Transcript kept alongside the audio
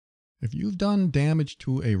If you've done damage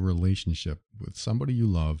to a relationship with somebody you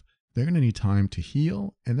love, they're going to need time to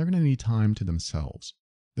heal, and they're going to need time to themselves.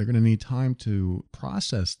 They're going to need time to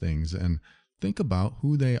process things and think about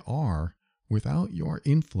who they are without your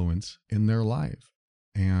influence in their life.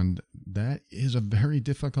 And that is a very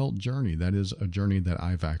difficult journey. That is a journey that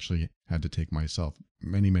I've actually had to take myself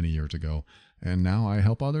many, many years ago. And now I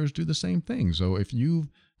help others do the same thing. So if you've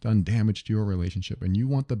done damage to your relationship and you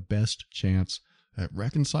want the best chance at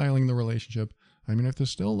reconciling the relationship, I mean, if there's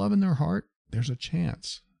still love in their heart, there's a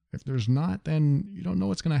chance. If there's not, then you don't know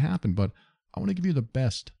what's going to happen. But I want to give you the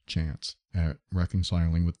best chance at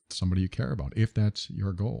reconciling with somebody you care about, if that's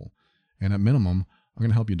your goal. And at minimum, I'm going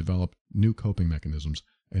to help you develop new coping mechanisms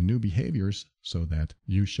and new behaviors so that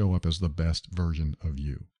you show up as the best version of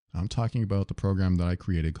you. I'm talking about the program that I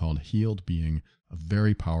created called Healed Being, a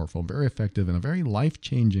very powerful, very effective, and a very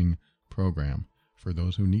life-changing program for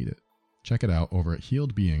those who need it. Check it out over at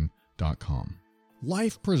healedbeing.com.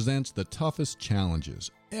 Life presents the toughest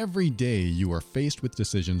challenges. Every day you are faced with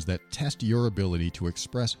decisions that test your ability to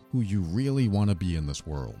express who you really want to be in this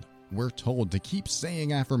world. We're told to keep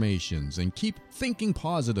saying affirmations and keep thinking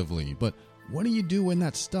positively, but what do you do when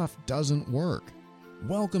that stuff doesn't work?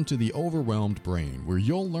 Welcome to the Overwhelmed Brain, where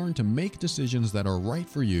you'll learn to make decisions that are right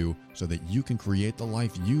for you so that you can create the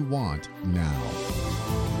life you want now.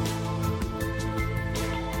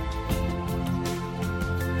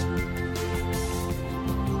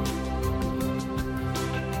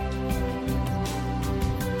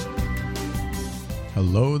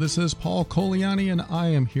 Hello, this is Paul Coliani, and I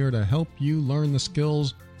am here to help you learn the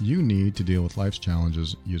skills you need to deal with life's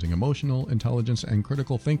challenges using emotional intelligence and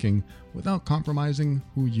critical thinking without compromising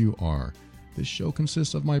who you are. This show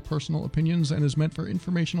consists of my personal opinions and is meant for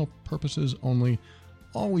informational purposes only.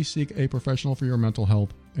 Always seek a professional for your mental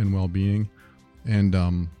health and well-being.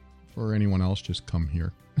 And for anyone else, just come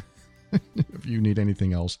here. If you need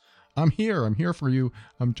anything else, I'm here. I'm here for you.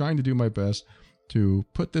 I'm trying to do my best to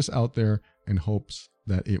put this out there in hopes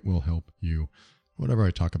that it will help you, whatever I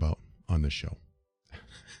talk about on this show.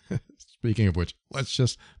 Speaking of which, let's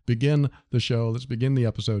just begin the show. Let's begin the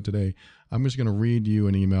episode today. I'm just going to read you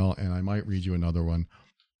an email, and I might read you another one.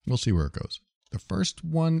 We'll see where it goes. The first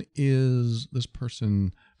one is this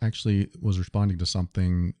person actually was responding to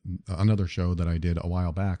something, another show that I did a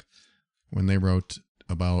while back when they wrote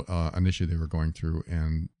about an issue they were going through,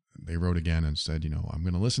 and they wrote again and said, I'm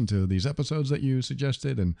going to listen to these episodes that you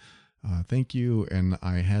suggested, and thank you. And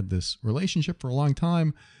I had this relationship for a long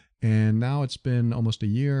time, and now it's been almost a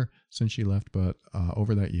year since she left. But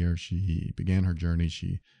over that year, she began her journey.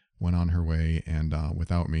 She went on her way and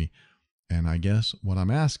without me. And I guess what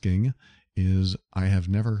I'm asking is, I have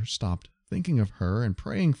never stopped thinking of her and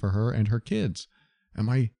praying for her and her kids. Am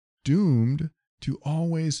I doomed to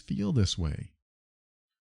always feel this way?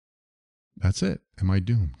 That's it. Am I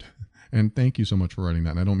doomed? And thank you so much for writing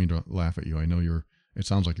that. And I don't mean to laugh at you. I know it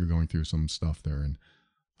sounds like you're going through some stuff there. And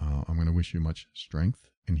I'm going to wish you much strength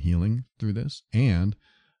and healing through this. And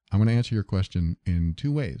I'm going to answer your question in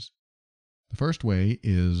two ways. The first way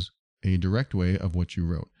is a direct way of what you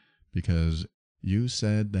wrote, because you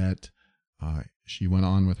said that she went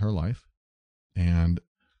on with her life. And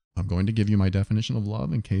I'm going to give you my definition of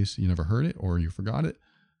love in case you never heard it or you forgot it.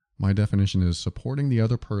 My definition is supporting the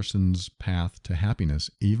other person's path to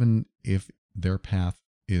happiness, even if their path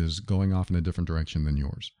is going off in a different direction than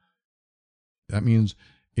yours. That means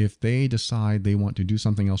if they decide they want to do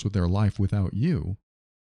something else with their life without you,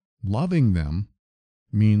 loving them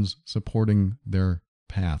means supporting their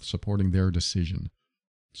path, supporting their decision,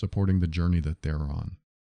 supporting the journey that they're on.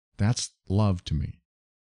 That's love to me.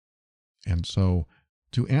 And so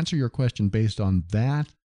to answer your question based on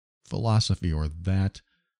that philosophy or that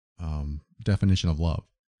definition of love,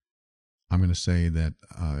 I'm going to say that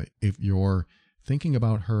if you're thinking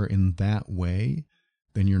about her in that way,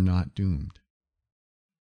 then you're not doomed.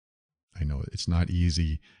 I know it's not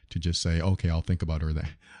easy to just say, okay, I'll think about her.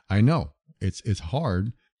 I know it's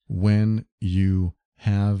hard when you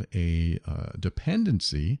have a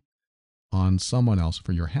dependency on someone else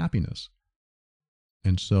for your happiness.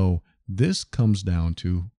 And so this comes down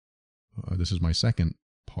to, this is my second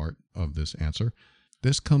part of this answer.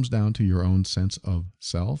 This comes down to your own sense of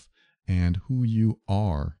self and who you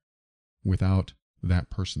are without that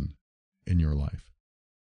person in your life.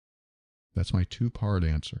 That's my two-part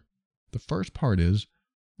answer. The first part is,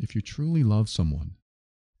 if you truly love someone,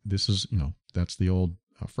 this is, that's the old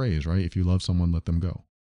phrase, right? If you love someone, let them go.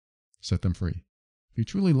 Set them free. If you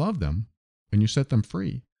truly love them and you set them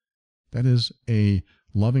free, that is a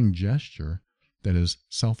loving gesture that is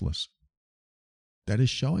selfless. That is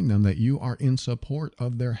showing them that you are in support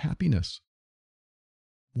of their happiness.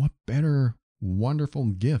 what better wonderful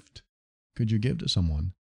gift could you give to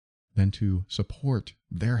someone than to support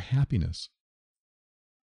their happiness?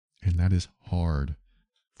 And that is hard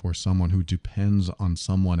for someone who depends on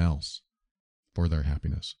someone else for their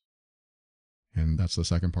happiness. And that's the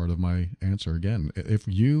second part of my answer again. If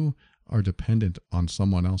you are dependent on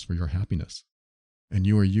someone else for your happiness, and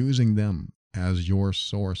you are using them as your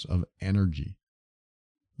source of energy,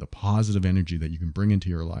 the positive energy that you can bring into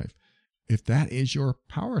your life, if that is your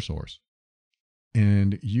power source,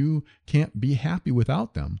 and you can't be happy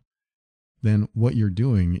without them, then what you're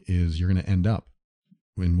doing is you're going to end up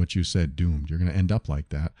in what you said, doomed. You're going to end up like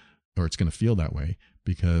that, or it's going to feel that way,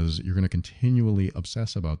 because you're going to continually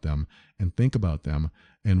obsess about them and think about them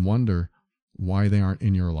and wonder why they aren't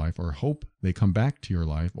in your life, or hope they come back to your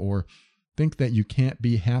life, or think that you can't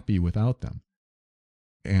be happy without them.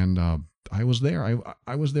 And I was there.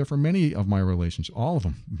 I was there for many of my relationships, all of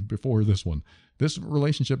them before this one. This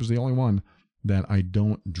relationship is the only one that I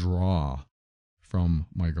don't draw from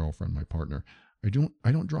my girlfriend, my partner. I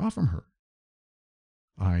don't draw from her.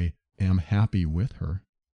 I am happy with her.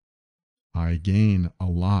 I gain a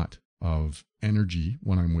lot of energy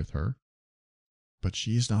when I'm with her, but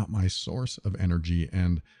she's not my source of energy.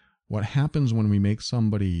 And what happens when we make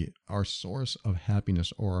somebody our source of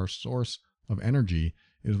happiness or our source of energy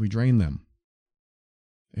is we drain them.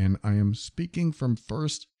 And I am speaking from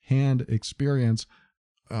first-hand experience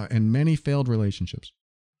and many failed relationships,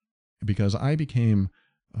 because I became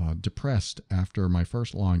depressed after my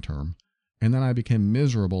first long-term, and then I became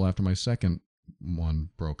miserable after my second one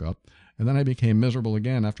broke up, and then I became miserable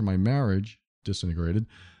again after my marriage disintegrated.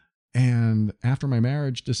 And after my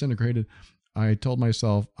marriage disintegrated, I told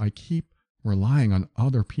myself, I keep relying on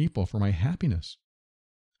other people for my happiness.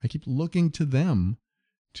 I keep looking to them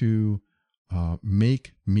to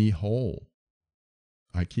make me whole.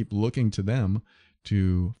 I keep looking to them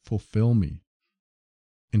to fulfill me,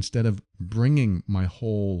 instead of bringing my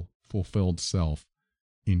whole fulfilled self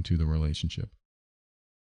into the relationship.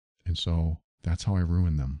 And so that's how I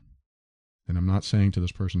ruined them. And I'm not saying to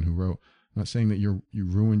this person who wrote, I'm not saying that you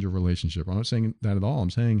ruined your relationship. I'm not saying that at all.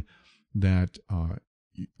 I'm saying that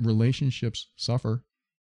relationships suffer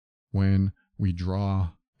when we draw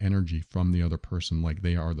energy from the other person like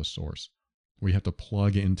they are the source. We have to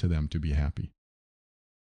plug into them to be happy.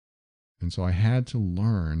 And so I had to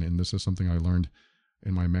learn, and this is something I learned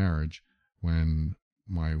in my marriage, when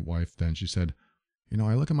my wife then, she said,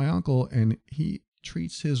 I look at my uncle and he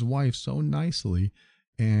treats his wife so nicely,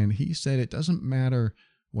 and he said it doesn't matter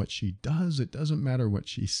what she does, it doesn't matter what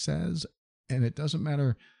she says, and it doesn't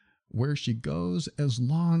matter where she goes as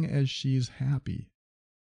long as she's happy.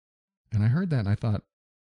 And I heard that and I thought,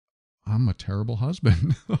 I'm a terrible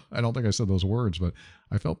husband. I don't think I said those words, but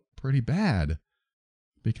I felt pretty bad,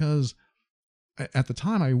 because at the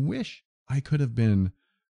time I wish I could have been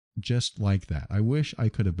just like that. I wish I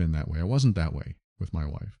could have been that way. I wasn't that way with my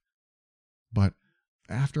wife. But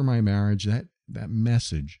after my marriage, that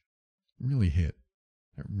message really hit.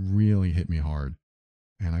 It really hit me hard.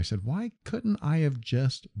 And I said, why couldn't I have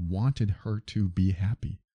just wanted her to be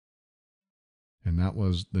happy? And that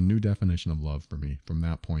was the new definition of love for me from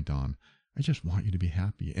that point on. I just want you to be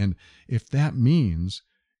happy. And if that means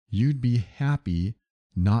you'd be happy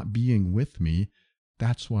not being with me,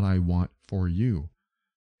 that's what I want for you.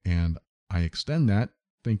 And I extend that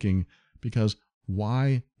thinking, because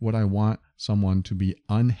why would I want someone to be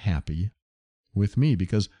unhappy with me?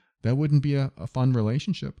 Because that wouldn't be a fun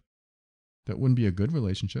relationship. That wouldn't be a good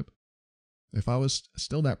relationship. If I was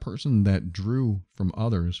still that person that drew from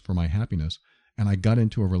others for my happiness, and I got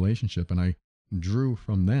into a relationship and I drew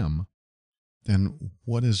from them, then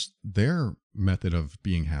what is their method of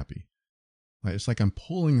being happy? It's like I'm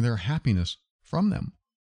pulling their happiness from them.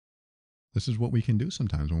 This is what we can do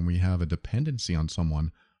sometimes when we have a dependency on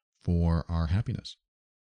someone for our happiness,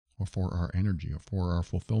 or for our energy, or for our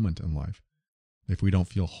fulfillment in life, if we don't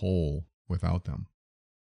feel whole without them.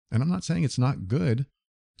 And I'm not saying it's not good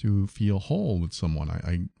to feel whole with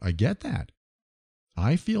someone. I get that.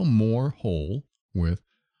 I feel more whole with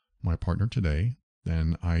my partner today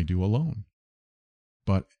than I do alone.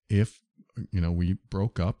 But if, we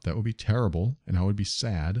broke up, that would be terrible, and I would be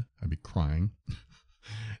sad. I'd be crying.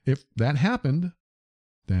 If that happened,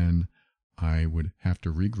 then I would have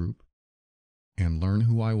to regroup and learn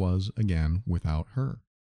who I was again without her.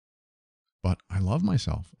 But I love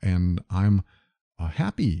myself, and I'm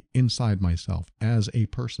happy inside myself as a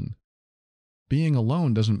person. Being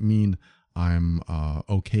alone doesn't mean I'm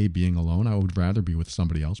okay being alone. I would rather be with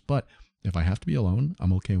somebody else. But if I have to be alone,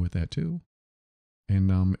 I'm okay with that too.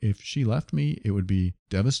 And if she left me, it would be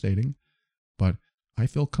devastating. But I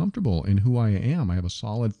feel comfortable in who I am. I have a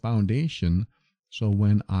solid foundation. So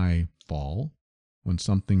when I fall, when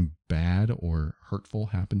something bad or hurtful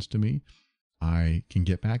happens to me, I can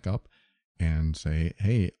get back up and say,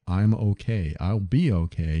 hey, I'm okay. I'll be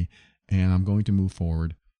okay. And I'm going to move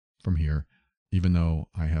forward from here, even though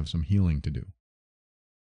I have some healing to do.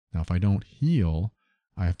 Now, if I don't heal,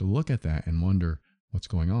 I have to look at that and wonder what's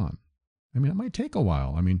going on. I mean, it might take a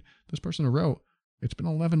while. I mean, this person wrote, it's been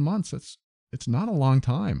 11 months. It's not a long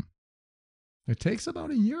time. It takes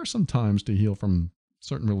about a year sometimes to heal from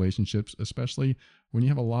certain relationships, especially when you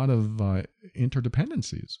have a lot of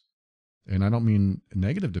interdependencies. And I don't mean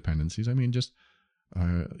negative dependencies. I mean just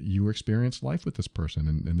you experience life with this person,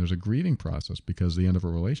 and there's a grieving process, because the end of a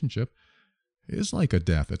relationship is like a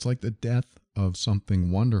death. It's like the death of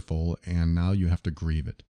something wonderful, and now you have to grieve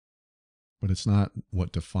it. But it's not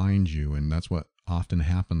what defines you, and that's what often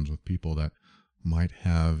happens with people that might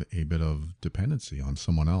have a bit of dependency on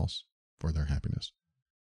someone else for their happiness,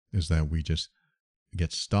 is that we just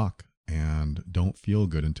get stuck and don't feel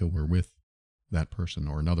good until we're with that person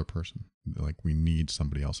or another person. Like we need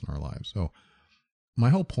somebody else in our lives. So my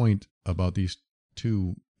whole point about these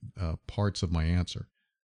two parts of my answer,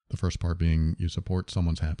 the first part being you support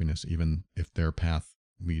someone's happiness even if their path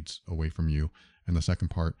leads away from you, and the second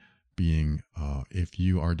part being if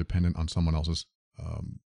you are dependent on someone else's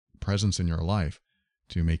presence in your life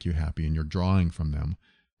to make you happy and you're drawing from them,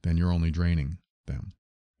 then you're only draining them,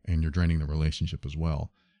 and you're draining the relationship as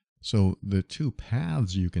well. So the two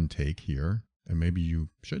paths you can take here, and maybe you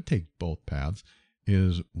should take both paths,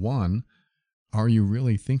 is one, are you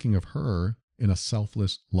really thinking of her in a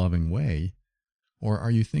selfless, loving way? Or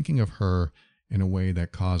are you thinking of her in a way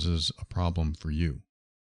that causes a problem for you?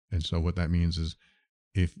 And so what that means is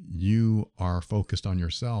if you are focused on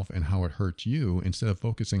yourself and how it hurts you, instead of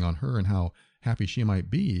focusing on her and how happy she might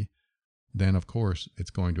be, then of course it's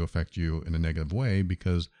going to affect you in a negative way,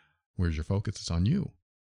 because where's your focus? It's on you.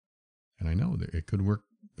 And I know that it could work.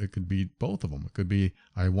 It could be both of them. It could be,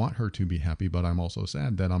 I want her to be happy, but I'm also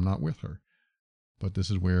sad that I'm not with her. But this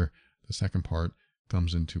is where the second part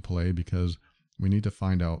comes into play, because we need to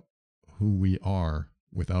find out who we are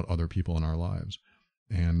without other people in our lives.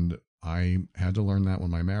 And I had to learn that when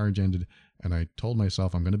my marriage ended, and I told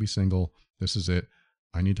myself, I'm going to be single. This is it.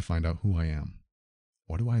 I need to find out who I am.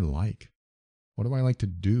 What do I like? What do I like to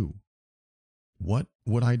do? What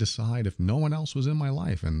would I decide if no one else was in my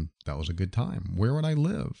life and that was a good time? Where would I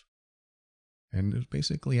live? And it was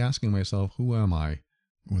basically asking myself, who am I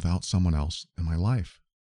without someone else in my life?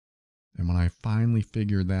 And when I finally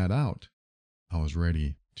figured that out, I was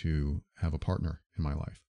ready to have a partner in my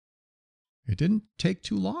life. It didn't take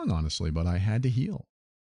too long, honestly, but I had to heal.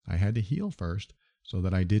 I had to heal first so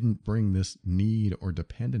that I didn't bring this need or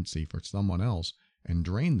dependency for someone else and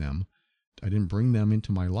drain them. I didn't bring them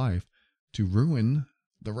into my life to ruin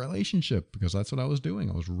the relationship, because that's what I was doing.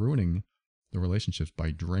 I was ruining the relationships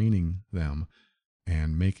by draining them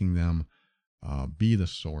and making them be the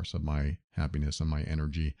source of my happiness and my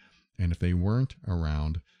energy. And if they weren't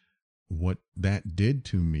around, what that did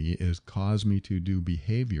to me is cause me to do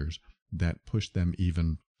behaviors that push them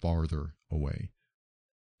even farther away.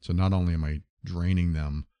 So not only am I draining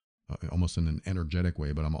them almost in an energetic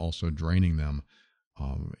way, but I'm also draining them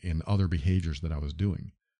in other behaviors that I was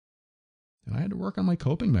doing. And I had to work on my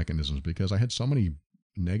coping mechanisms, because I had so many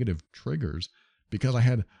negative triggers, because I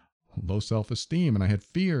had low self-esteem and I had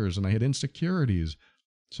fears and I had insecurities.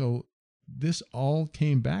 So this all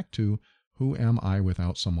came back to, who am I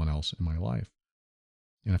without someone else in my life?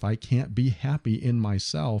 And if I can't be happy in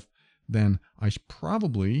myself, then I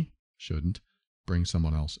probably shouldn't bring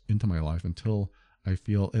someone else into my life until I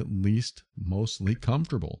feel at least mostly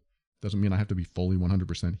comfortable. Doesn't mean I have to be fully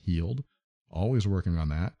 100% healed. Always working on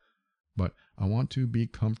that. But I want to be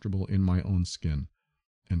comfortable in my own skin.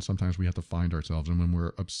 And sometimes we have to find ourselves. And when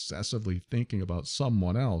we're obsessively thinking about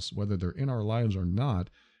someone else, whether they're in our lives or not,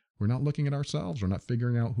 we're not looking at ourselves. We're not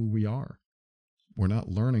figuring out who we are. We're not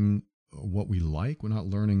learning what we like. We're not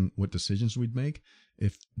learning what decisions we'd make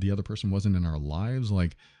if the other person wasn't in our lives.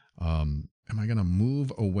 Like, am I going to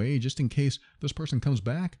move away just in case this person comes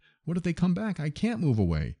back? What if they come back? I can't move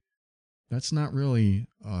away. That's not really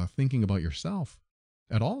thinking about yourself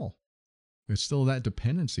at all. It's still that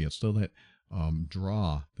dependency. It's still that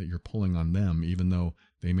draw that you're pulling on them, even though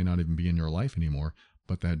they may not even be in your life anymore.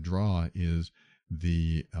 But that draw is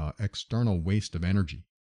the external waste of energy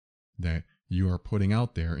that you are putting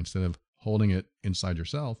out there instead of holding it inside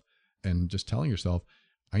yourself and just telling yourself,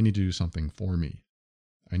 I need to do something for me.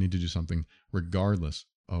 I need to do something regardless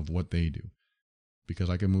of what they do. Because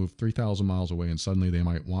I can move 3,000 miles away and suddenly they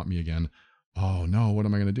might want me again. Oh no, what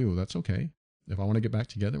am I going to do? That's okay. If I want to get back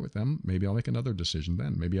together with them, maybe I'll make another decision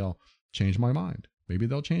then. Maybe I'll change my mind. Maybe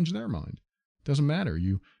they'll change their mind. Doesn't matter.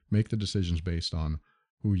 You make the decisions based on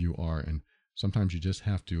who you are. And sometimes you just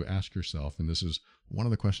have to ask yourself, and this is one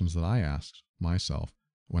of the questions that I asked myself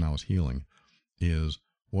when I was healing, is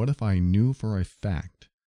what if I knew for a fact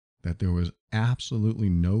that there was absolutely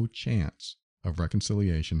no chance of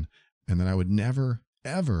reconciliation and that I would never,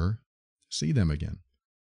 ever see them again?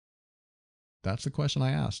 That's the question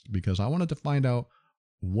I asked because I wanted to find out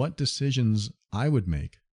what decisions I would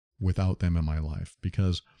make without them in my life.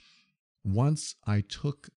 Because once I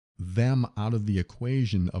took them out of the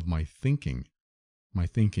equation of my thinking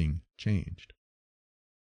changed.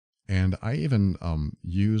 And I even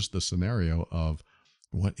used the scenario of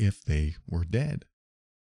what if they were dead?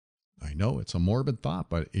 I know it's a morbid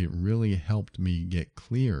thought, but it really helped me get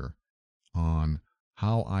clear on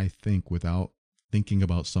how I think without thinking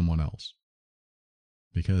about someone else.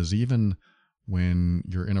 Because even when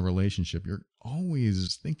you're in a relationship, you're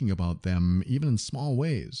always thinking about them, even in small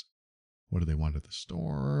ways. What do they want at the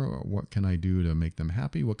store? What can I do to make them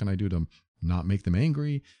happy? What can I do to not make them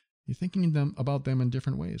angry? You're thinking about them in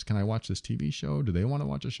different ways. Can I watch this TV show? Do they want to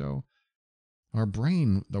watch a show? Our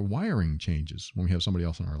brain, the wiring changes when we have somebody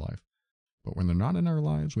else in our life. But when they're not in our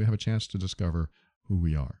lives, we have a chance to discover who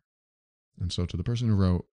we are. And so to the person who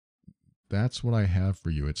wrote, that's what I have for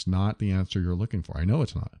you. It's not the answer you're looking for. I know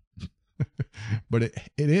it's not. But it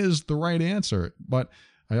is the right answer. But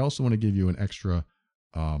I also want to give you an extra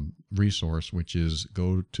resource, which is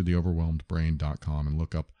go to theoverwhelmedbrain.com and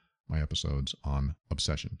look up my episodes on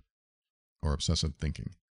obsession or obsessive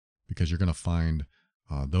thinking, because you're going to find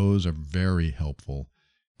those are very helpful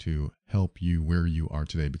to help you where you are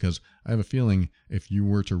today. Because I have a feeling if you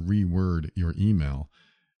were to reword your email,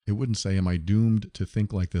 it wouldn't say, am I doomed to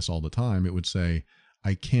think like this all the time? It would say,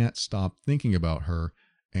 I can't stop thinking about her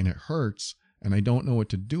and it hurts and I don't know what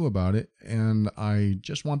to do about it and I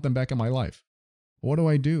just want them back in my life. What do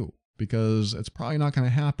I do? Because it's probably not going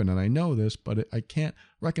to happen and I know this, but I can't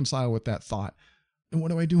reconcile with that thought. And what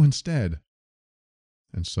do I do instead?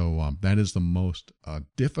 And so that is the most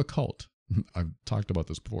difficult. I've talked about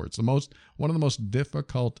this before. It's one of the most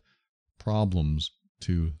difficult problems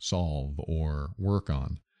to solve or work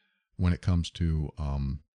on when it comes to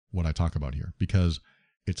what I talk about here, because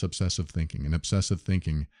it's obsessive thinking. And obsessive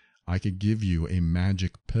thinking, I could give you a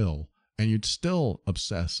magic pill and you'd still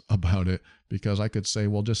obsess about it, because I could say,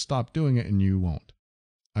 well, just stop doing it and you won't.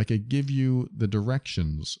 I could give you the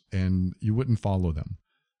directions and you wouldn't follow them.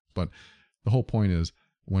 But the whole point is,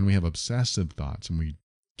 when we have obsessive thoughts and we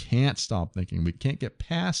can't stop thinking, we can't get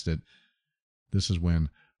past it, this is when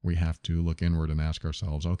we have to look inward and ask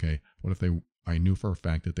ourselves, okay, what if I knew for a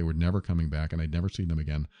fact that they were never coming back and I'd never see them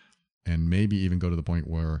again? And maybe even go to the point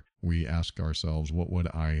where we ask ourselves, what would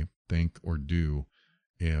I think or do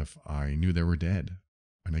if I knew they were dead?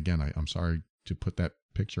 And again, I'm sorry to put that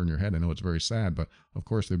picture in your head. I know it's very sad, but of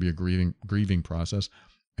course there'd be a grieving process.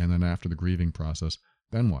 And then after the grieving process,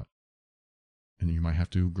 then what? And you might have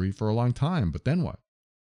to grieve for a long time, but then what?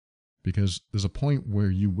 Because there's a point where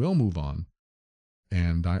you will move on,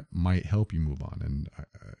 and that might help you move on.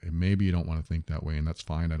 And maybe you don't want to think that way, and that's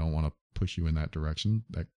fine. I don't want to push you in that direction.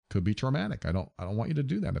 That could be traumatic. I don't want you to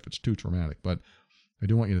do that if it's too traumatic. But I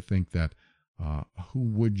do want you to think that who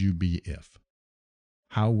would you be if?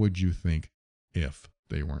 How would you think if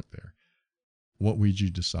they weren't there? What would you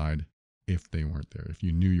decide if they weren't there? If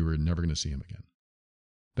you knew you were never going to see them again,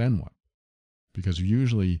 then what? Because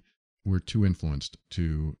usually we're too influenced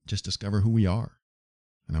to just discover who we are.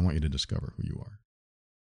 And I want you to discover who you are.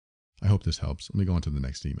 I hope this helps. Let me go on to the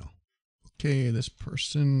next email. Okay, this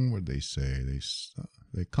person, what did they say?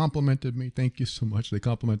 They complimented me. Thank you so much. They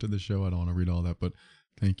complimented the show. I don't want to read all that, but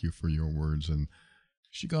thank you for your words. And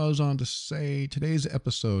she goes on to say, today's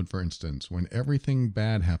episode, for instance, when everything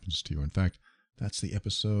bad happens to you. In fact, that's the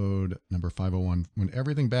episode number 501. When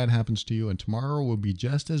everything bad happens to you and tomorrow will be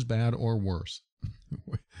just as bad or worse.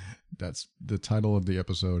 That's the title of the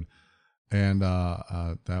episode. And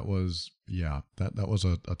that was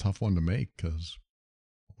a tough one to make, because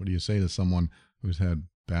what do you say to someone who's had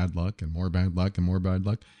bad luck and more bad luck and more bad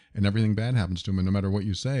luck, and everything bad happens to them, and no matter what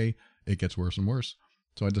you say, it gets worse and worse.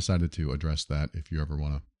 So I decided to address that if you ever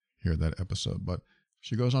want to hear that episode. But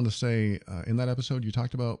she goes on to say, in that episode, you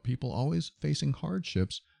talked about people always facing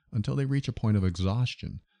hardships until they reach a point of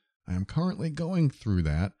exhaustion. I am currently going through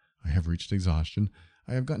that. I have reached exhaustion.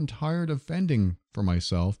 I have gotten tired of fending for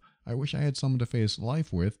myself. I wish I had someone to face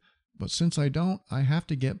life with, but since I don't, I have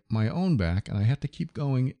to get my own back, and I have to keep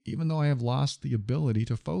going even though I have lost the ability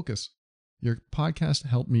to focus. Your podcast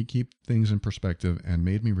helped me keep things in perspective and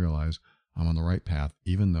made me realize I'm on the right path,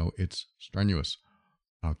 even though it's strenuous.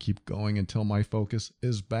 I'll keep going until my focus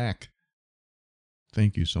is back.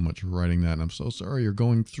 Thank you so much for writing that. And I'm so sorry you're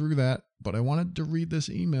going through that, but I wanted to read this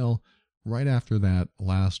email right after that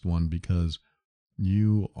last one because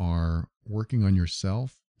you are working on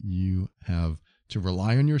yourself. You have to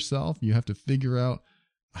rely on yourself. You have to figure out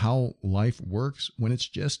how life works when it's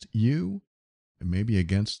just you, and maybe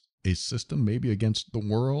against a system, maybe against the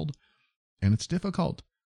world. And it's difficult,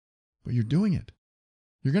 but you're doing it.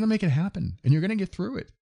 You're going to make it happen, and you're going to get through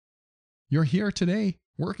it. You're here today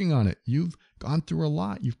working on it. You've gone through a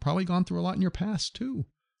lot. You've probably gone through a lot in your past too.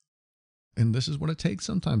 And this is what it takes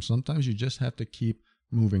sometimes. Sometimes you just have to keep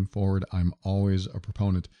moving forward. I'm always a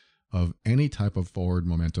proponent of any type of forward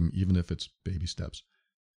momentum, even if it's baby steps.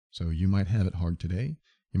 So you might have it hard today.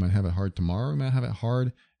 You might have it hard tomorrow. You might have it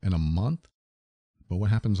hard in a month. But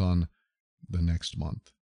what happens on the next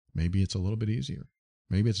month? Maybe it's a little bit easier.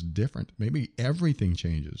 Maybe it's different. Maybe everything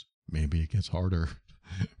changes. Maybe it gets harder.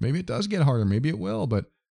 Maybe it does get harder. Maybe it will,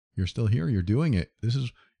 but you're still here. You're doing it. This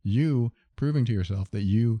is you proving to yourself that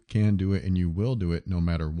you can do it and you will do it no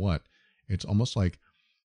matter what. It's almost like,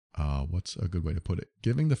 what's a good way to put it?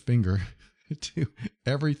 Giving the finger to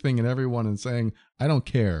everything and everyone and saying, I don't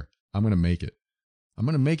care. I'm going to make it. I'm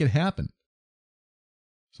going to make it happen.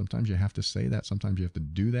 Sometimes you have to say that. Sometimes you have to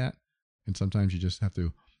do that. And sometimes you just have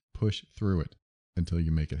to push through it until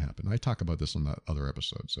you make it happen. I talk about this on that other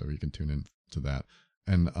episode, so you can tune in to that.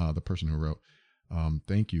 And the person who wrote,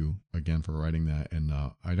 thank you again for writing that. And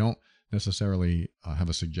I don't necessarily have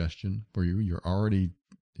a suggestion for you.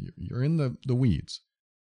 You're in the weeds.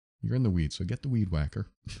 You're in the weeds. So get the weed whacker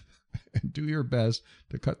and do your best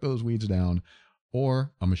to cut those weeds down,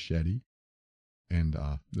 or a machete. And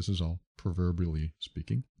this is all proverbially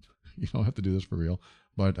speaking. You don't have to do this for real,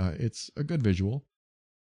 but it's a good visual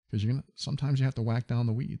because sometimes you have to whack down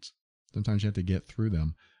the weeds. Sometimes you have to get through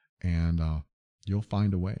them, and you'll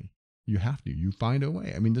find a way. You have to. You find a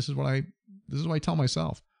way. I mean, this is what I tell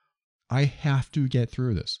myself. I have to get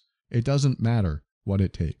through this. It doesn't matter what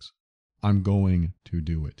it takes. I'm going to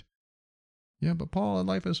do it. Yeah, but Paul,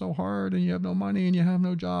 life is so hard, and you have no money, and you have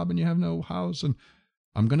no job, and you have no house, and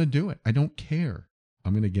I'm going to do it. I don't care.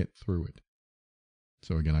 I'm going to get through it.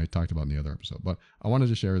 So again, I talked about in the other episode, but I wanted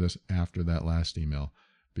to share this after that last email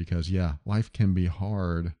because, yeah, life can be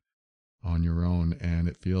hard on your own, and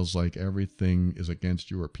it feels like everything is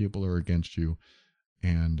against you or people are against you.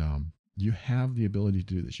 And you have the ability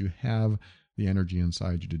to do this. You have the energy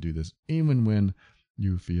inside you to do this, even when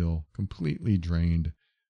you feel completely drained,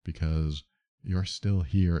 because you're still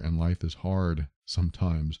here and life is hard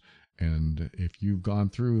sometimes. And if you've gone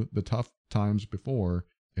through the tough times before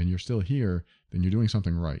and you're still here, then you're doing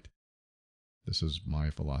something right. This is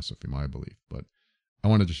my philosophy, my belief. But I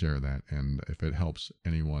wanted to share that. And if it helps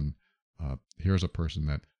anyone, here's a person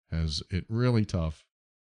that has it really tough,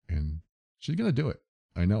 and she's going to do it.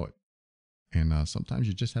 I know it. And sometimes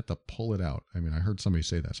you just have to pull it out. I mean, I heard somebody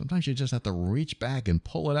say that. Sometimes you just have to reach back and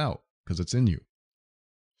pull it out because it's in you.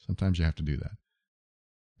 Sometimes you have to do that.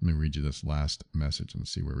 Let me read you this last message and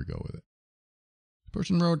see where we go with it. The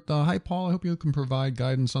person wrote, Hi, Paul. I hope you can provide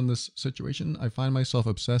guidance on this situation. I find myself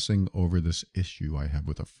obsessing over this issue I have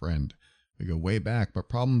with a friend. We go way back, but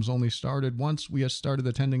problems only started once we had started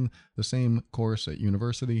attending the same course at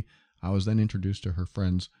university. I was then introduced to her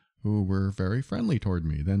friends who were very friendly toward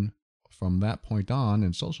me. Then from that point on,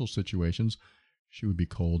 in social situations, she would be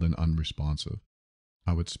cold and unresponsive.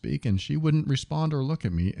 I would speak and she wouldn't respond or look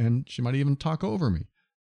at me, and she might even talk over me.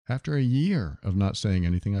 After a year of not saying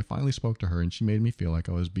anything, I finally spoke to her, and she made me feel like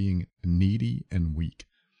I was being needy and weak.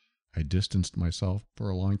 I distanced myself for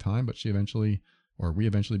a long time, but we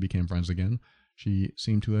eventually became friends again. She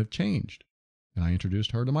seemed to have changed, and I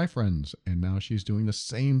introduced her to my friends, and now she's doing the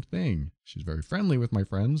same thing. She's very friendly with my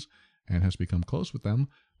friends and has become close with them,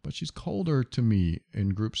 but she's colder to me in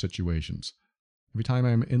group situations. Every time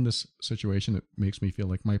I'm in this situation, it makes me feel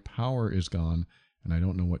like my power is gone and I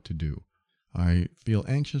don't know what to do. I feel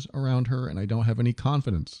anxious around her and I don't have any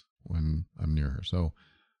confidence when I'm near her. So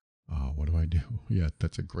what do I do? Yeah,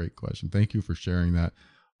 that's a great question. Thank you for sharing that.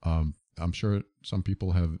 I'm sure some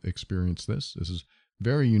people have experienced this. This is a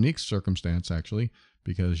very unique circumstance, actually,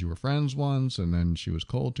 because you were friends once and then she was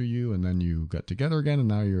cold to you and then you got together again and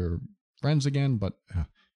now you're friends again. But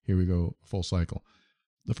here we go, full cycle.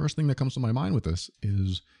 The first thing that comes to my mind with this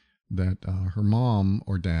is that her mom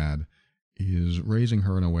or dad is raising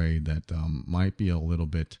her in a way that might be a little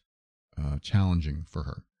bit challenging for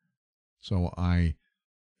her. So I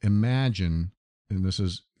imagine, and this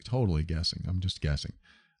is totally guessing, I'm just guessing,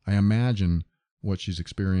 I imagine what she's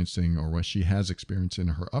experiencing or what she has experienced in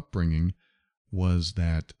her upbringing was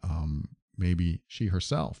that maybe she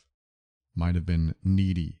herself might have been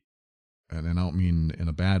needy. And I don't mean in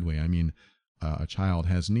a bad way. I mean, a child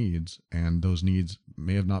has needs, and those needs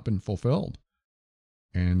may have not been fulfilled.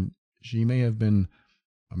 And she may have been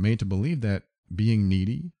made to believe that being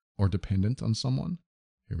needy or dependent on someone,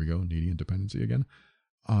 here we go, needy and dependency again,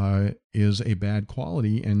 is a bad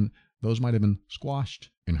quality, and those might have been squashed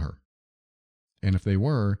in her. And if they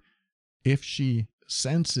were, if she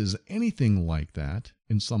senses anything like that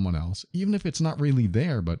in someone else, even if it's not really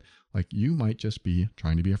there, but like you might just be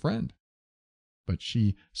trying to be a friend, but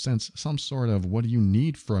she sensed some sort of "what do you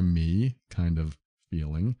need from me" kind of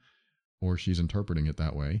feeling, or she's interpreting it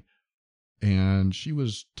that way, and she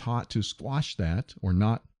was taught to squash that or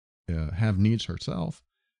not have needs herself,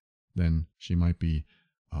 then she might be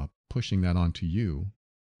pushing that onto you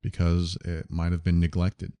because it might have been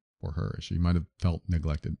neglected for her. She might have felt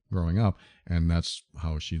neglected growing up, and that's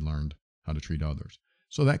how she learned how to treat others.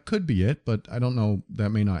 So that could be it, but I don't know.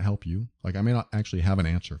 That may not help you. Like, I may not actually have an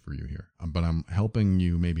answer for you here, but I'm helping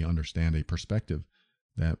you maybe understand a perspective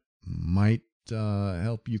that might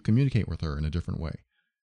help you communicate with her in a different way.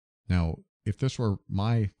 Now, if this were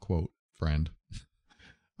my quote friend,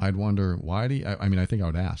 I'd wonder, why do you, I mean, I think I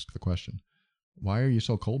would ask the question, why are you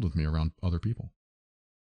so cold with me around other people?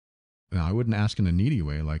 Now, I wouldn't ask in a needy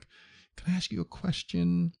way, like, can I ask you a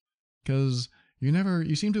question? Because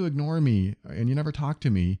you seem to ignore me and you never talk to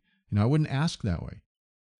me. I wouldn't ask that way.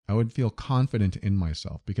 I would feel confident in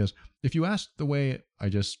myself, because if you ask the way I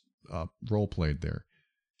just role played there,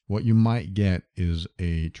 what you might get is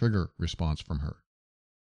a trigger response from her,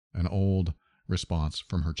 an old response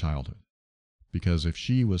from her childhood. Because if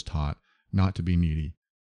she was taught not to be needy,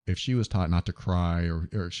 if she was taught not to cry,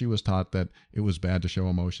 or she was taught that it was bad to show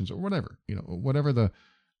emotions, or whatever, whatever the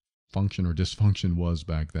function or dysfunction was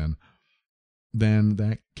back then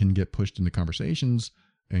that can get pushed into conversations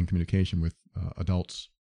and communication with adults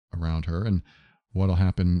around her. And what'll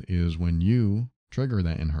happen is when you trigger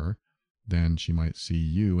that in her, then she might see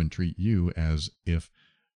you and treat you as if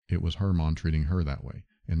it was her mom treating her that way.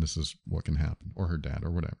 And this is what can happen, or her dad,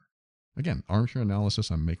 or whatever. Again, armchair analysis,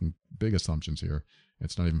 I'm making big assumptions here.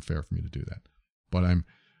 It's not even fair for me to do that. But I'm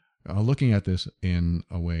looking at this in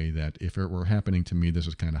a way that if it were happening to me, this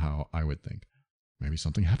is kind of how I would think. Maybe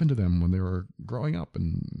something happened to them when they were growing up,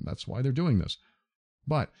 and that's why they're doing this.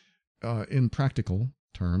 But in practical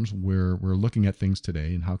terms, where we're looking at things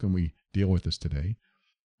today and how can we deal with this today,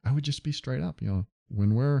 I would just be straight up.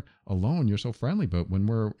 When we're alone, you're so friendly, but when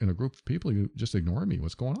we're in a group of people, you just ignore me.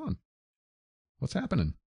 What's going on? What's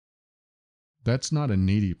happening? That's not a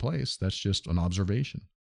needy place. That's just an observation.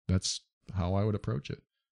 That's how I would approach it.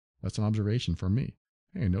 That's an observation from me.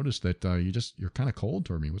 Hey, notice that you're kind of cold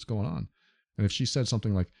toward me. What's going on? And if she said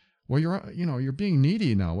something like, well, you're being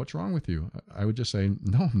needy now. What's wrong with you? I would just say,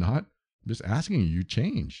 no, I'm not. I'm just asking you. You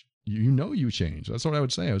change. You change. That's what I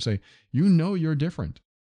would say. I would say, you're different.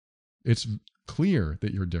 It's clear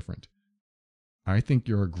that you're different. I think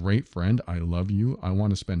you're a great friend. I love you. I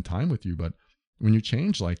want to spend time with you. But when you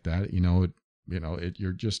change like that,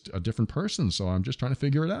 you're just a different person. So I'm just trying to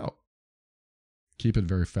figure it out. Keep it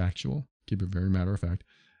very factual. Keep it very matter of fact.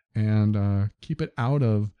 And keep it out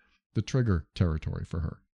of the trigger territory for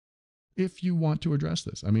her. If you want to address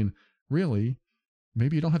this. I mean, really,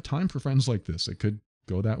 maybe you don't have time for friends like this. It could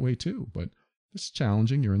go that way too. But it's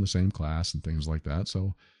challenging. You're in the same class and things like that.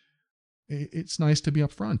 So it's nice to be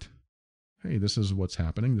upfront. Hey, this is what's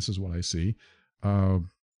happening. This is what I see.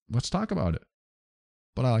 Let's talk about it.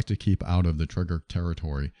 But I like to keep out of the trigger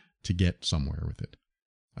territory to get somewhere with it.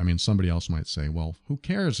 I mean, somebody else might say, well, who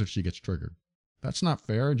cares if she gets triggered? That's not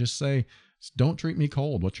fair. Just say, don't treat me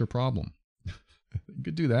cold. What's your problem? You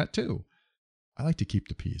could do that too. I like to keep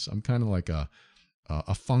the peace. I'm kind of like a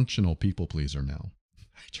functional people pleaser now.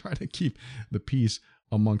 I try to keep the peace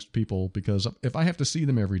amongst people, because if I have to see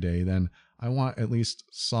them every day, then I want at least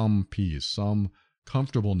some peace, some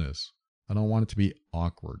comfortableness. I don't want it to be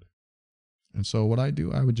awkward. And so what I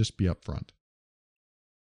do, I would just be upfront.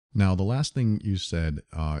 Now, the last thing you said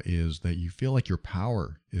is that you feel like your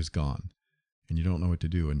power is gone and you don't know what to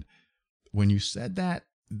do. And when you said that,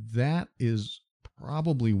 that is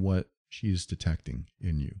probably what she's detecting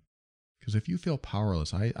in you. Because if you feel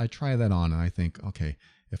powerless, I try that on and I think, okay,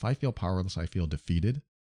 if I feel powerless, I feel defeated.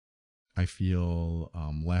 I feel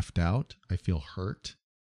left out. I feel hurt.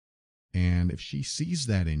 And if she sees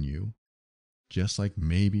that in you, just like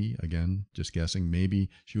maybe, again, just guessing, maybe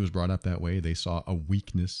she was brought up that way. They saw a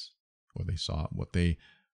weakness, or they saw what they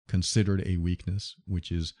considered a weakness,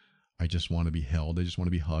 which is, I just want to be held. I just want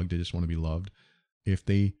to be hugged. I just want to be loved. If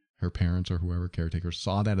her parents or whoever, caretakers,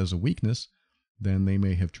 saw that as a weakness, then they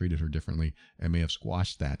may have treated her differently and may have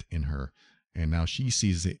squashed that in her. And now she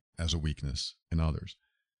sees it as a weakness in others.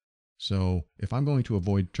 So if I'm going to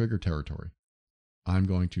avoid trigger territory, I'm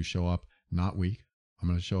going to show up not weak. I'm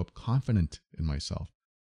going to show up confident in myself.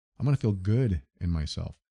 I'm going to feel good in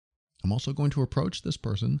myself. I'm also going to approach this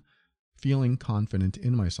person feeling confident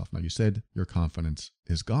in myself. Now, you said your confidence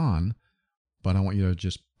is gone, but I want you to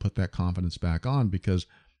just put that confidence back on, because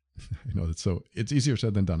it's easier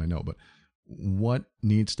said than done, I know, but what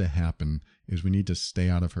needs to happen is we need to stay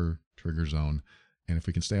out of her trigger zone. And if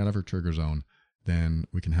we can stay out of her trigger zone, then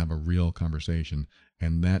we can have a real conversation.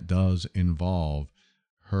 And that does involve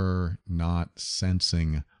her not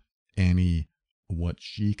sensing any what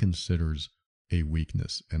she considers a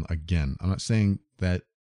weakness. And again, I'm not saying that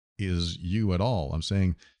is you at all. I'm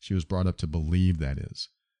saying she was brought up to believe that is.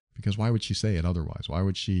 Because why would she say it otherwise? Why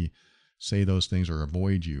would she say those things or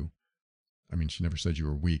avoid you? I mean, she never said you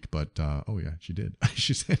were weak, but oh yeah, she did.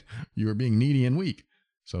 She said you were being needy and weak.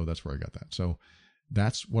 So that's where I got that. So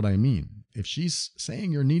that's what I mean. If she's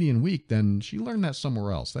saying you're needy and weak, then she learned that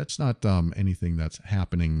somewhere else. That's not anything that's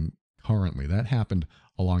happening currently. That happened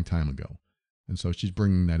a long time ago. And so she's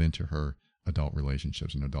bringing that into her adult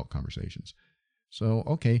relationships and adult conversations. So,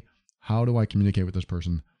 okay, how do I communicate with this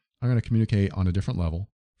person? I'm going to communicate on a different level,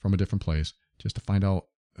 from a different place, just to find out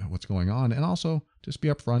what's going on. And also just be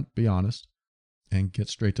upfront, be honest, and get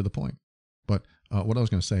straight to the point. But what I was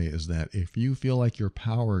going to say is that if you feel like your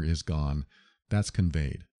power is gone, that's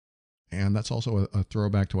conveyed. And that's also a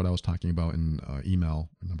throwback to what I was talking about in email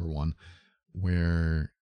number 1,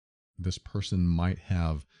 where this person might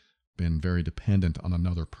have been very dependent on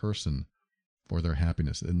another person for their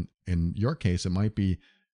happiness. And in your case, it might be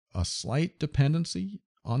a slight dependency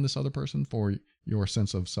on this other person for your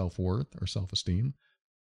sense of self-worth or self-esteem.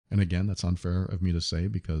 And again, that's unfair of me to say,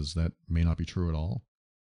 because that may not be true at all.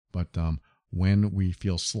 But when we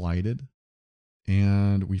feel slighted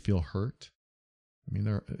and we feel hurt, I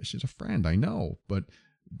mean, she's a friend, I know, but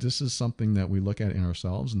this is something that we look at in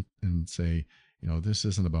ourselves and say, this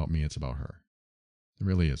isn't about me, it's about her. It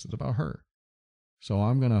really is. It's about her. So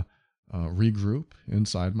I'm going to regroup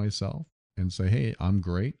inside myself and say, hey, I'm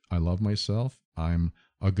great. I love myself. I'm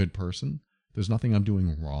a good person. There's nothing I'm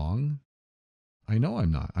doing wrong. I know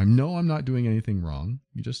I'm not. I know I'm not doing anything wrong.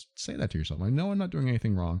 You just say that to yourself. I know I'm not doing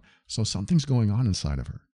anything wrong. So something's going on inside of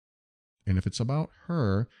her. And if it's about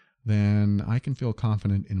her, then I can feel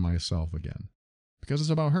confident in myself again, because it's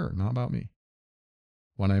about her, not about me.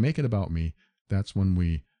 When I make it about me, that's when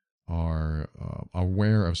we are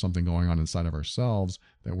aware of something going on inside of ourselves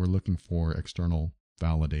that we're looking for external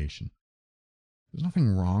validation. There's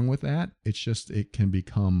nothing wrong with that. It's just it can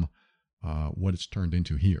become what it's turned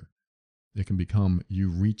into here. It can become you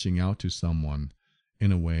reaching out to someone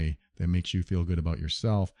in a way that makes you feel good about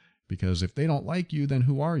yourself, because if they don't like you, then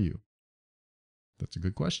who are you? That's a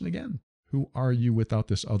good question again. Who are you without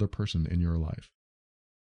this other person in your life?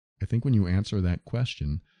 I think when you answer that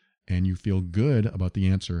question and you feel good about the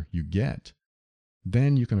answer you get,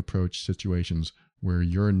 then you can approach situations where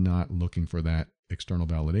you're not looking for that external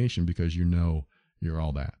validation, because you know you're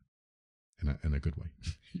all that in a good way.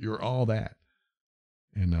 You're all that.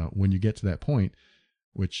 And when you get to that point,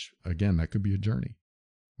 which again, that could be a journey.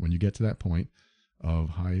 When you get to that point of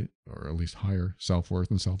high, or at least higher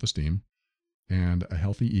self-worth and self-esteem and a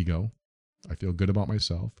healthy ego, I feel good about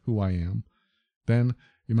myself, who I am, then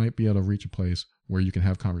you might be able to reach a place where you can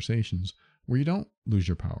have conversations where you don't lose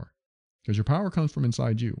your power, because your power comes from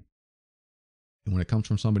inside you. And when it comes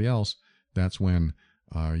from somebody else, that's when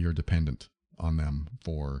you're dependent on them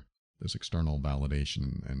for this external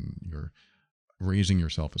validation, and you're raising your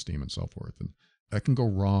self-esteem and self-worth. And that can go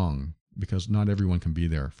wrong, because not everyone can be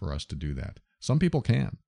there for us to do that. Some people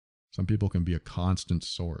can. Some people can be a constant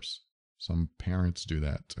source. Some parents do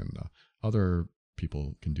that, and other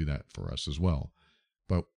people can do that for us as well.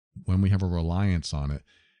 But when we have a reliance on it,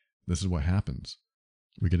 this is what happens.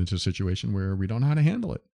 We get into a situation where we don't know how to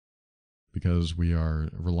handle it, because we are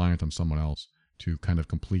reliant on someone else to kind of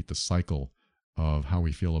complete the cycle of how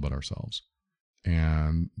we feel about ourselves.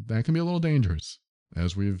 And that can be a little dangerous,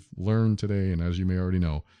 as we've learned today, and as you may already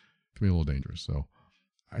know, it can be a little dangerous. So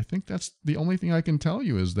I think that's the only thing I can tell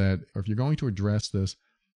you, is that if you're going to address this,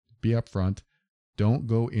 be upfront. Don't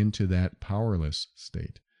go into that powerless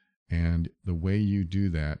state. And the way you do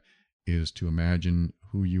that is to imagine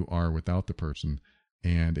who you are without the person.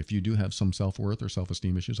 And if you do have some self-worth or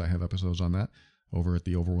self-esteem issues, I have episodes on that over at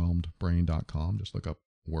theoverwhelmedbrain.com. Just look up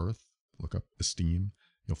worth, look up esteem.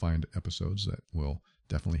 You'll find episodes that will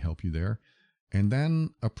definitely help you there. And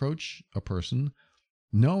then approach a person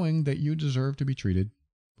knowing that you deserve to be treated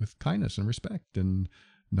with kindness and respect and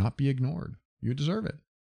not be ignored. you deserve it.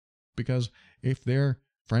 Because if they're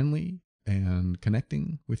friendly and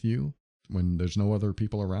connecting with you when there's no other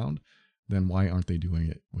people around, then why aren't they doing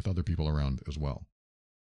it with other people around as well?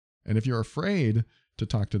 And if you're afraid to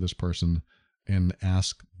talk to this person and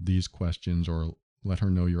ask these questions or let her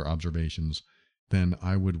know your observations, then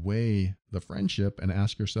I would weigh the friendship and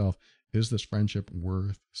ask yourself, is this friendship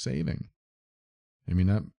worth saving? I mean,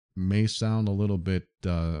 that may sound a little bit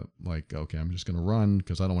like, okay, I'm just going to run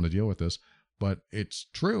because I don't want to deal with this. But it's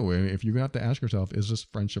true. If you have to ask yourself, is this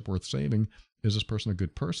friendship worth saving? Is this person a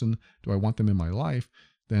good person? Do I want them in my life?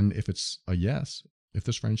 Then if it's a yes, if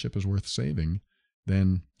this friendship is worth saving,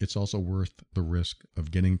 then it's also worth the risk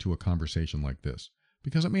of getting to a conversation like this,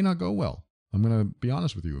 because it may not go well. I'm going to be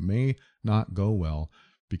honest with you. It may not go well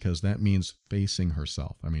because that means facing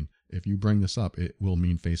herself. I mean, if you bring this up, it will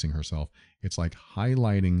mean facing herself. It's like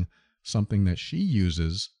highlighting something that she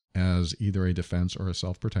uses as either a defense or a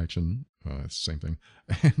self-protection, same thing.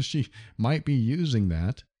 And she might be using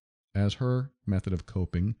that as her method of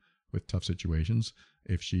coping with tough situations.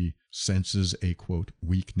 If she senses a, quote,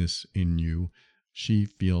 weakness in you, she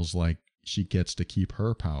feels like she gets to keep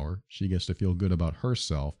her power. She gets to feel good about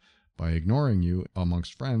herself by ignoring you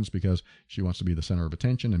amongst friends because she wants to be the center of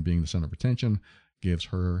attention, and being the center of attention gives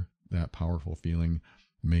her that powerful feeling,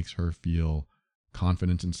 makes her feel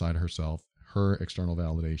confident inside herself, her external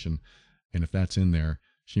validation. And if that's in there,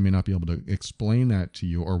 she may not be able to explain that to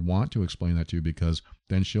you or want to explain that to you because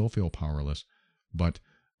then she'll feel powerless. But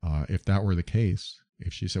if that were the case,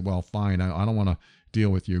 if she said, well, fine, I don't want to deal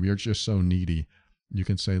with you, you're just so needy, you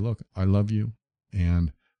can say, look, I love you.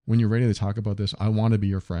 And when you're ready to talk about this, I want to be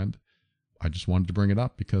your friend. I just wanted to bring it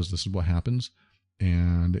up because this is what happens.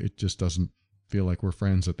 And it just doesn't feel like we're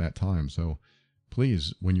friends at that time. So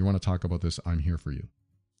please, when you want to talk about this, I'm here for you.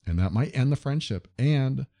 And that might end the friendship,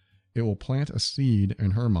 and it will plant a seed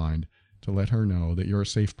in her mind to let her know that you're a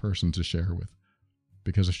safe person to share with.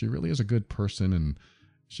 Because if she really is a good person and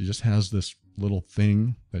she just has this little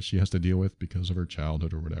thing that she has to deal with because of her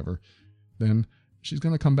childhood or whatever, then she's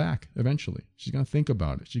going to come back eventually. She's going to think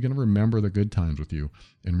about it. She's going to remember the good times with you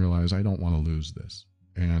and realize, I don't want to lose this.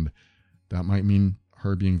 And that might mean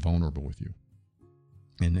her being vulnerable with you.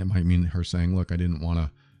 And it might mean her saying, look, I didn't want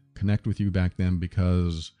to connect with you back then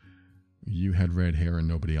because you had red hair and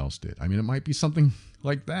nobody else did. I mean, it might be something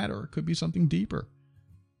like that, or it could be something deeper.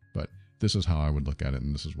 But this is how I would look at it,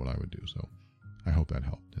 and this is what I would do. So I hope that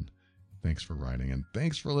helped. And thanks for writing. And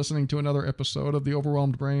thanks for listening to another episode of The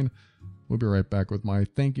Overwhelmed Brain. We'll be right back with my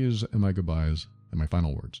thank yous and my goodbyes and my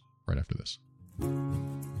final words right after this.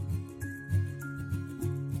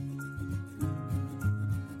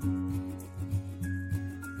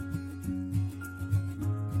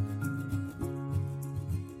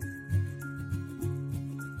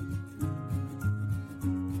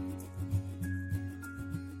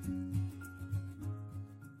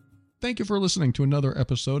 Thank you for listening to another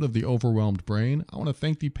episode of The Overwhelmed Brain. I want to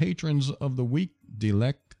thank the patrons of the week,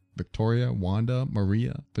 Dilek, Victoria, Wanda,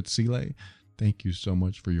 Maria, Fatsile. Thank you so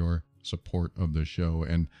much for your support of the show.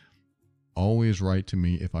 And always write to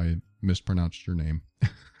me if I mispronounced your name,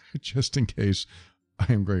 just in case.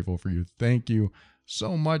 I am grateful for you. Thank you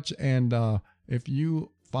so much. And if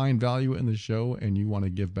you find value in the show and you want to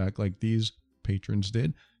give back like these patrons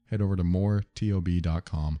did, head over to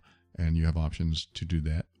moretob.com and you have options to do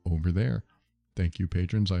that over there. Thank you,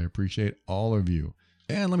 patrons. I appreciate all of you.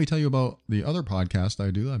 And let me tell you about the other podcast I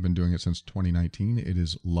do. I've been doing it since 2019. It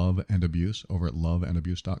is Love and Abuse over at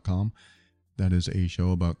loveandabuse.com. That is a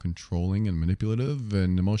show about controlling and manipulative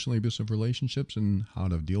and emotionally abusive relationships and how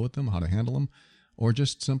to deal with them, how to handle them, or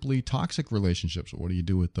just simply toxic relationships. What do you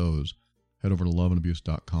do with those? Head over to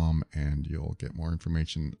loveandabuse.com and you'll get more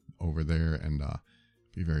information over there, and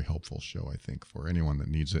be a very helpful show, I think, for anyone that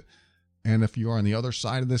needs it. And if you are on the other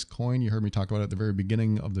side of this coin, you heard me talk about it at the very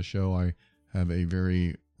beginning of the show, I have a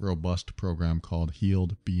very robust program called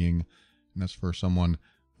Healed Being, and that's for someone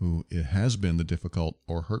who has been the difficult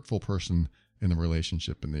or hurtful person in the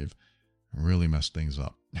relationship, and they've really messed things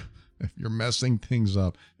up. If you're messing things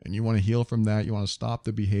up and you want to heal from that, you want to stop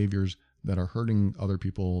the behaviors that are hurting other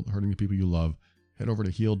people, hurting the people you love, head over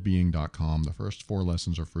to healedbeing.com. The first 4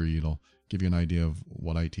 lessons are free. It'll give you an idea of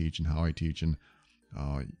what I teach and how I teach, and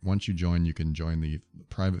once you join, you can join the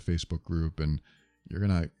private Facebook group, and you're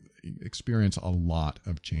going to experience a lot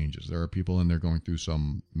of changes. There are people in there going through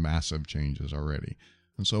some massive changes already.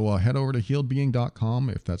 And so head over to healedbeing.com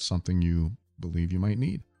if that's something you believe you might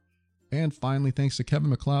need. And finally, thanks to Kevin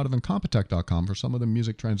MacLeod of Incompetech.com for some of the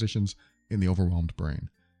music transitions in The Overwhelmed Brain.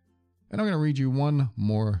 And I'm going to read you one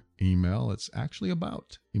more email. It's actually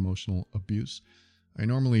about emotional abuse. I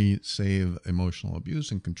normally save emotional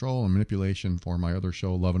abuse and control and manipulation for my other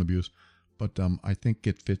show, Love and Abuse, but I think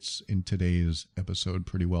it fits in today's episode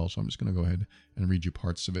pretty well. So I'm just going to go ahead and read you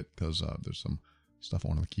parts of it because there's some stuff I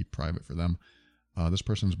want to keep private for them. This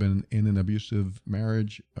person's been in an abusive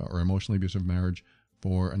marriage or emotionally abusive marriage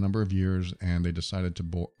for a number of years, and they decided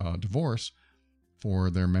to divorce for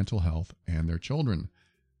their mental health and their children.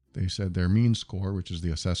 They said their mean score, which is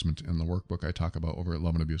the assessment in the workbook I talk about over at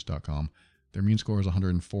loveandabuse.com, their mean score is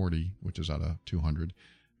 140, which is out of 200.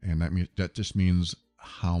 And that just means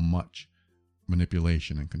how much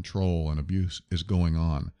manipulation and control and abuse is going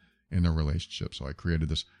on in their relationship. So I created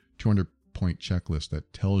this 200-point checklist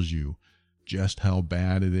that tells you just how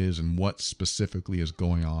bad it is and what specifically is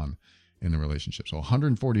going on in the relationship. So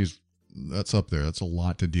 140 that's up there. That's a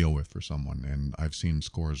lot to deal with for someone. And I've seen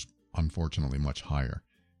scores, unfortunately, much higher.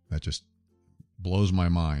 That just blows my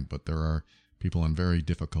mind. But there are people in very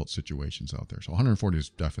difficult situations out there. So 140 is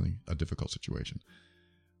definitely a difficult situation.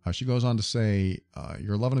 She goes on to say,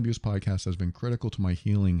 your Love and Abuse podcast has been critical to my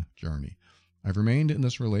healing journey. I've remained in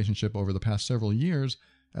this relationship over the past several years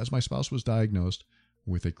as my spouse was diagnosed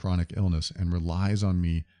with a chronic illness and relies on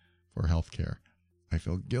me for health care. I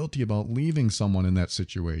feel guilty about leaving someone in that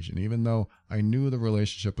situation, even though I knew the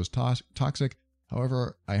relationship was toxic.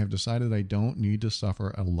 However, I have decided I don't need to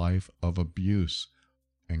suffer a life of abuse,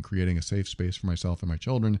 and creating a safe space for myself and my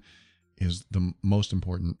children is the most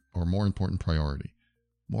important or more important priority.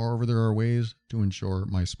 Moreover, there are ways to ensure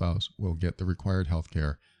my spouse will get the required health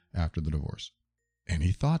care after the divorce.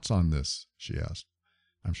 Any thoughts on this? She asked.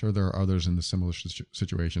 I'm sure there are others in the similar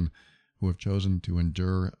situation who have chosen to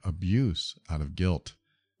endure abuse out of guilt.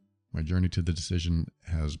 My journey to the decision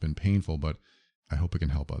has been painful, but I hope it can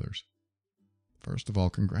help others. First of all,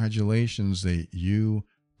 congratulations that you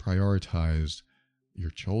prioritized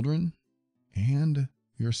your children and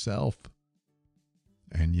yourself.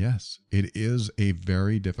 And yes, it is a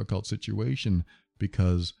very difficult situation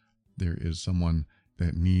because there is someone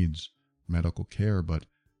that needs medical care, but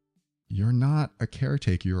you're not a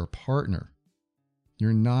caretaker, you're a partner.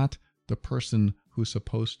 You're not the person who's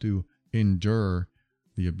supposed to endure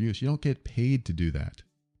the abuse. You don't get paid to do that.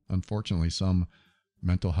 Unfortunately, some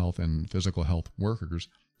mental health and physical health workers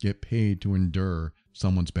get paid to endure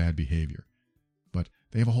someone's bad behavior. But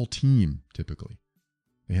they have a whole team, typically.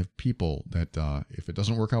 They have people that if it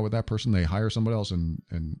doesn't work out with that person, they hire somebody else and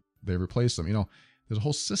they replace them. You know, there's a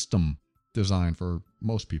whole system designed for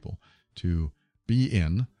most people to be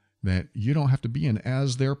in that you don't have to be in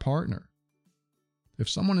as their partner. If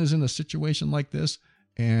someone is in a situation like this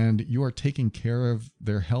and you are taking care of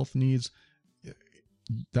their health needs,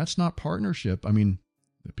 that's not partnership. I mean,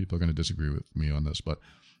 people are going to disagree with me on this, but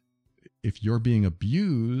if you're being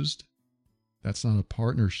abused, that's not a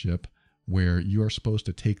partnership where you are supposed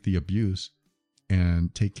to take the abuse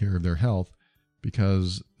and take care of their health,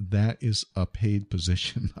 because that is a paid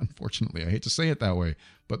position. Unfortunately, I hate to say it that way,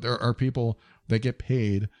 but there are people that get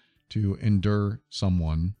paid to endure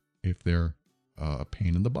someone if they're a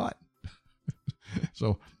pain in the butt.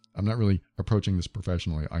 So I'm not really approaching this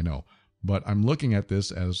professionally, I know, but I'm looking at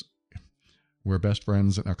this as we're best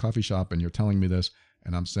friends in a coffee shop and you're telling me this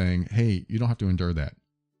and I'm saying, hey, you don't have to endure that.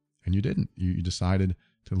 And you didn't. You decided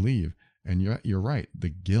to leave. And you're right, the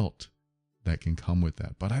guilt that can come with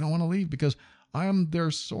that. But I don't want to leave because I'm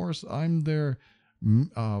their source. I'm their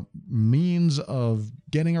means of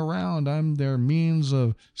getting around. I'm their means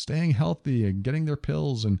of staying healthy and getting their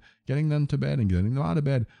pills and getting them to bed and getting them out of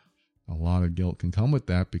bed. A lot of guilt can come with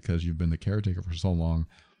that because you've been the caretaker for so long,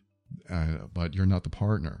 but you're not the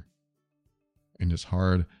partner. And it's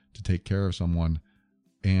hard to take care of someone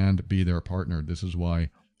and be their partner. This is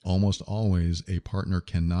why almost always a partner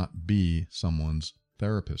cannot be someone's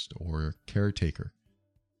therapist or caretaker.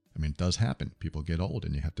 I mean, it does happen. People get old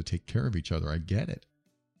and you have to take care of each other. I get it.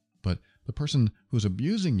 But the person who's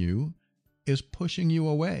abusing you is pushing you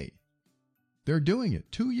away. They're doing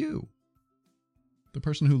it to you. The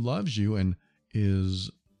person who loves you and is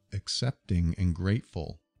accepting and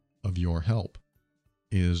grateful of your help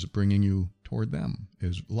is bringing you toward them,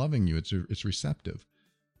 is loving you. It's receptive.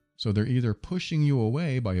 So they're either pushing you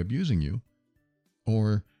away by abusing you,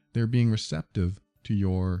 or they're being receptive to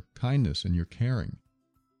your kindness and your caring.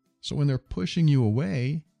 So when they're pushing you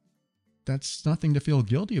away, that's nothing to feel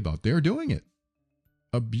guilty about. They're doing it.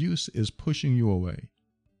 Abuse is pushing you away.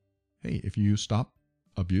 Hey, if you stop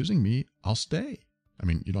abusing me, I'll stay. I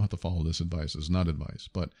mean, you don't have to follow this advice. It's not advice.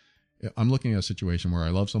 But I'm looking at a situation where I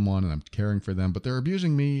love someone and I'm caring for them, but they're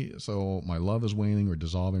abusing me, so my love is waning or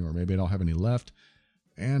dissolving, or maybe I don't have any left.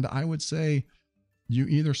 And I would say, you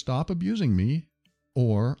either stop abusing me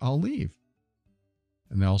or I'll leave.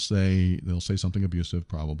 and they'll say something abusive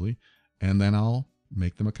probably, and then I'll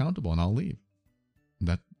make them accountable and I'll leave.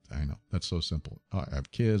 That, I know, that's so simple. I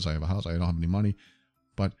have kids, I have a house, I don't have any money,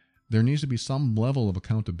 but there needs to be some level of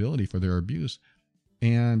accountability for their abuse.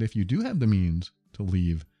 And if you do have the means to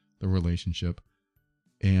leave the relationship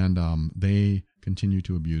and they continue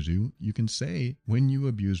to abuse you, you can say, when you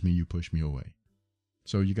abuse me, you push me away.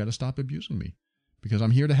 So you got to stop abusing me because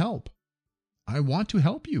I'm here to help. I want to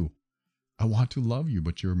help you. I want to love you,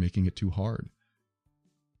 but you're making it too hard.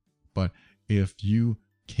 But if you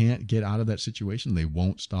can't get out of that situation, they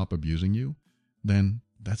won't stop abusing you, then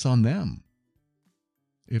that's on them.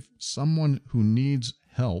 If someone who needs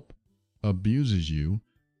help abuses you,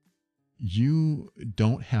 you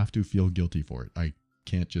don't have to feel guilty for it. I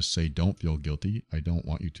can't just say don't feel guilty. I don't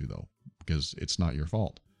want you to, though, because it's not your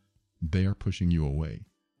fault. They are pushing you away.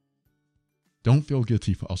 Don't feel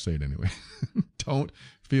guilty. I'll say it anyway. Don't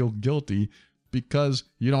feel guilty because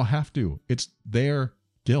you don't have to. It's their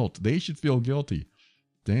guilt. They should feel guilty.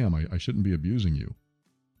 Damn, I shouldn't be abusing you.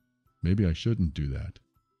 Maybe I shouldn't do that.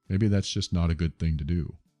 Maybe that's just not a good thing to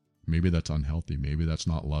do. Maybe that's unhealthy. Maybe that's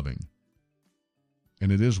not loving.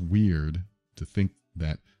 And it is weird to think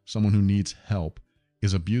that someone who needs help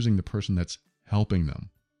is abusing the person that's helping them.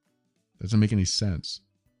 That doesn't make any sense.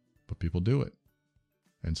 But people do it.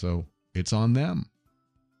 And so it's on them.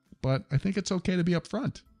 But I think it's okay to be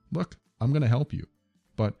upfront. Look, I'm going to help you.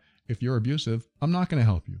 But if you're abusive, I'm not going to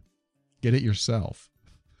help you. Get it yourself.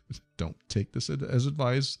 Don't take this as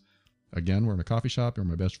advice. Again, we're in a coffee shop. You're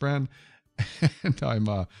my best friend. And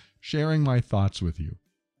I'm sharing my thoughts with you.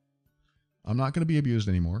 I'm not going to be abused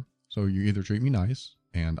anymore. So you either treat me nice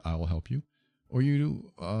and I will help you, or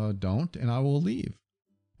you don't and I will leave.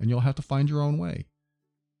 And you'll have to find your own way.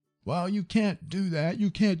 Well, you can't do that.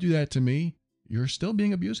 You can't do that to me. You're still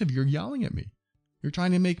being abusive. You're yelling at me. You're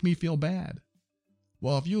trying to make me feel bad.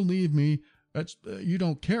 Well, if you leave me, that's you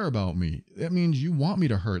don't care about me. That means you want me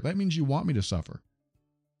to hurt. That means you want me to suffer.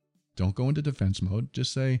 Don't go into defense mode.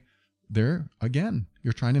 Just say, there, again,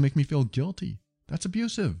 you're trying to make me feel guilty. That's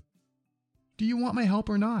abusive. Do you want my help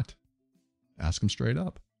or not? Ask them straight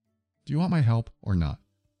up. Do you want my help or not?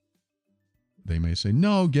 They may say,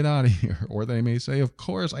 no, get out of here. Or they may say, of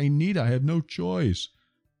course, I need it. I have no choice.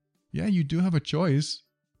 Yeah, you do have a choice.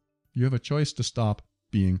 You have a choice to stop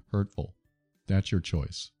being hurtful. That's your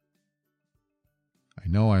choice. I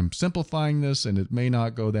know I'm simplifying this, and it may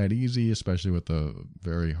not go that easy, especially with the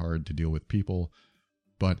very hard to deal with people.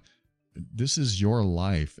 But this is your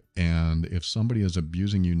life, and if somebody is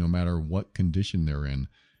abusing you, no matter what condition they're in,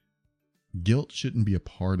 guilt shouldn't be a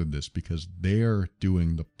part of this because they're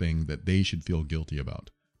doing the thing that they should feel guilty about.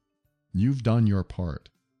 You've done your part.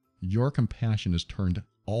 Your compassion is turned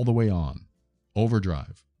all the way on,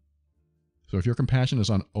 overdrive. So if your compassion is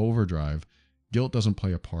on overdrive, guilt doesn't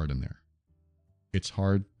play a part in there. It's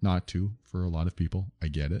hard not to for a lot of people. I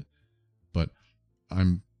get it. But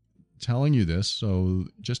I'm telling you this so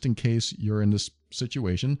just in case you're in this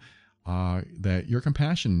situation, that your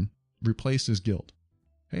compassion replaces guilt.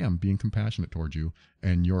 Hey, I'm being compassionate towards you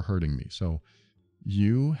and you're hurting me. So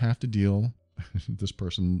you have to deal, this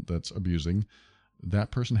person that's abusing,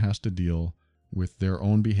 that person has to deal with their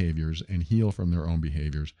own behaviors and heal from their own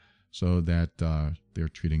behaviors so that they're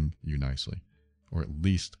treating you nicely, or at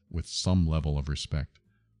least with some level of respect.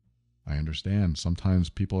 I understand sometimes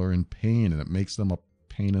people are in pain and it makes them a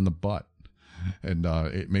pain in the butt. And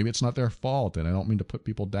maybe it's not their fault, and I don't mean to put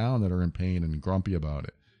people down that are in pain and grumpy about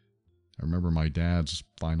it. I remember my dad's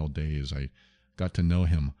final days. I got to know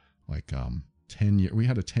him like 10 years. We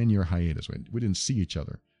had a 10-year hiatus. We didn't see each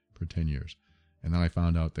other for 10 years. And then I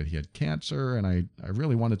found out that he had cancer, and I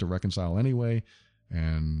really wanted to reconcile anyway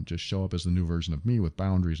and just show up as the new version of me with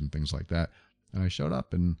boundaries and things like that. And I showed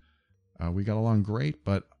up, and we got along great.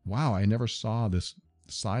 But wow, I never saw this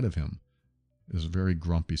side of him, this very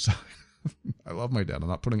grumpy side. I love my dad. I'm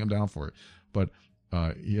not putting him down for it. But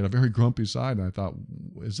he had a very grumpy side, and I thought,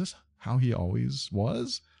 is this how he always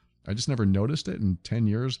was? I just never noticed it, and 10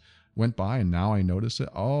 years went by, and now I notice it.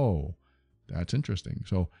 Oh, that's interesting.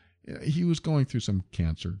 So he was going through some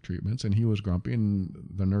cancer treatments, and he was grumpy, and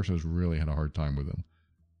the nurses really had a hard time with him.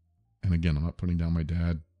 And again, I'm not putting down my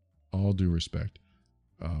dad. All due respect.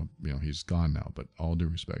 He's gone now, but all due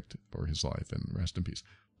respect for his life, and rest in peace.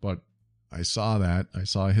 But I saw that. I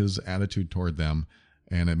saw his attitude toward them,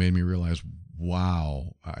 and it made me realize,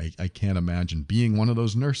 wow, I can't imagine being one of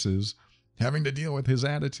those nurses having to deal with his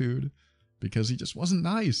attitude because he just wasn't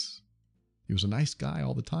nice. He was a nice guy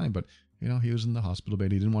all the time, but he was in the hospital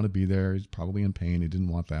bed. He didn't want to be there. He's probably in pain. He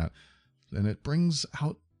didn't want that. And it brings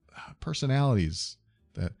out personalities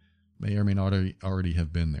that may or may not already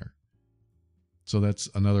have been there. So that's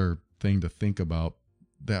another thing to think about.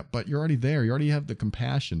 That, but you're already there. You already have the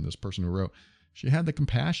compassion. This person who wrote, she had the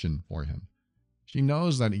compassion for him. She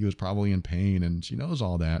knows that he was probably in pain, and she knows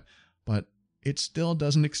all that, but it still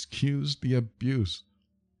doesn't excuse the abuse.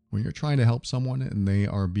 When you're trying to help someone and they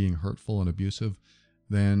are being hurtful and abusive,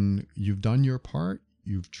 then you've done your part.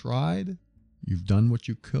 You've tried. You've done what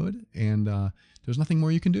you could, and there's nothing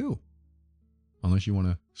more you can do unless you want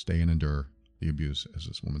to stay and endure the abuse, as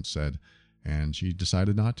this woman said, and she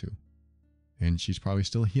decided not to. And she's probably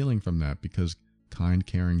still healing from that, because kind,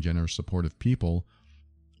 caring, generous, supportive people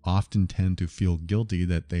often tend to feel guilty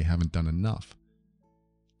that they haven't done enough.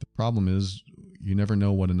 The problem is you never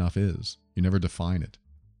know what enough is. You never define it.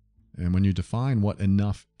 And when you define what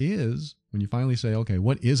enough is, when you finally say, okay,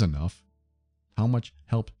 what is enough? How much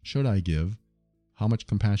help should I give? How much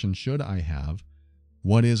compassion should I have?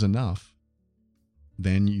 What is enough?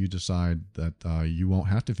 Then you decide that you won't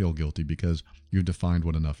have to feel guilty because you've defined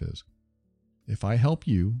what enough is. If I help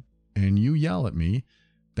you and you yell at me,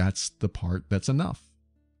 that's the part that's enough.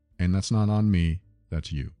 And that's not on me,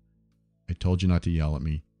 that's you. I told you not to yell at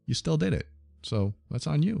me. You still did it. So that's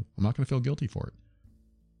on you. I'm not going to feel guilty for it.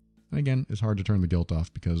 And again, it's hard to turn the guilt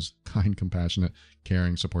off because kind, compassionate,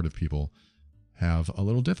 caring, supportive people have a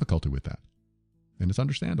little difficulty with that. And it's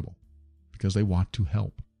understandable because they want to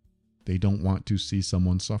help. They don't want to see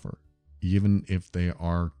someone suffer, even if they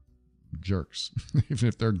are jerks, even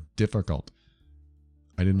if they're difficult.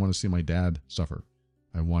 I didn't want to see my dad suffer.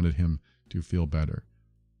 I wanted him to feel better.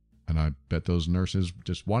 And I bet those nurses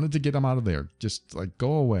just wanted to get him out of there. Just like,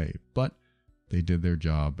 go away. But they did their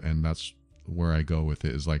job. And that's where I go with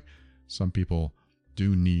it, is like, some people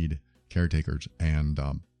do need caretakers. And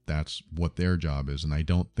that's what their job is. And I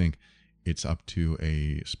don't think it's up to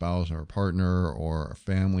a spouse or a partner or a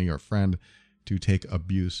family or friend to take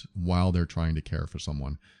abuse while they're trying to care for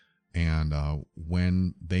someone. And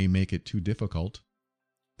when they make it too difficult,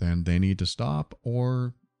 then they need to stop,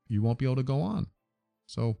 or you won't be able to go on.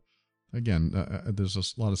 So again, there's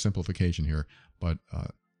a lot of simplification here, but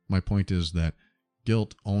my point is that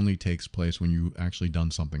guilt only takes place when you've actually done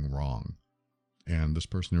something wrong. And this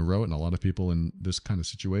person who wrote, and a lot of people in this kind of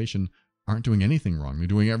situation, aren't doing anything wrong. They're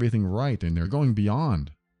doing everything right, and they're going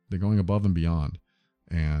beyond. They're going above and beyond.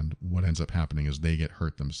 And what ends up happening is they get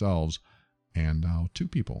hurt themselves, and now two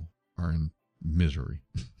people are in misery.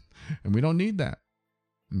 And we don't need that.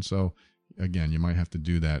 And so, again, you might have to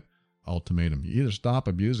do that ultimatum. You either stop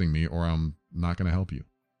abusing me or I'm not going to help you.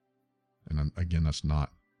 And again, that's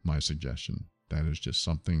not my suggestion. That is just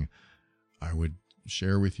something I would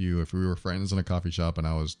share with you if we were friends in a coffee shop and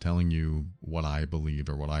I was telling you what I believed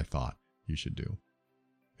or what I thought you should do.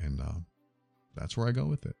 And that's where I go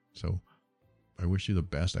with it. So I wish you the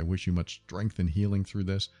best. I wish you much strength and healing through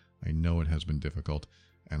this. I know it has been difficult.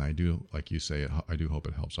 And I do, like you say, I do hope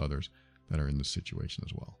it helps others that are in this situation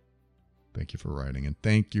as well. Thank you for writing, and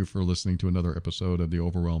thank you for listening to another episode of The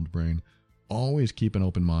Overwhelmed Brain. Always keep an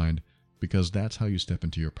open mind, because that's how you step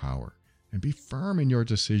into your power. And be firm in your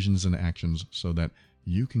decisions and actions so that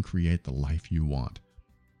you can create the life you want.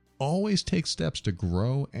 Always take steps to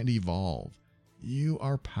grow and evolve. You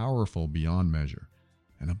are powerful beyond measure.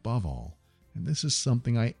 And above all, and this is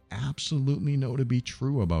something I absolutely know to be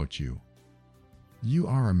true about you, you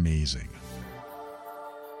are amazing.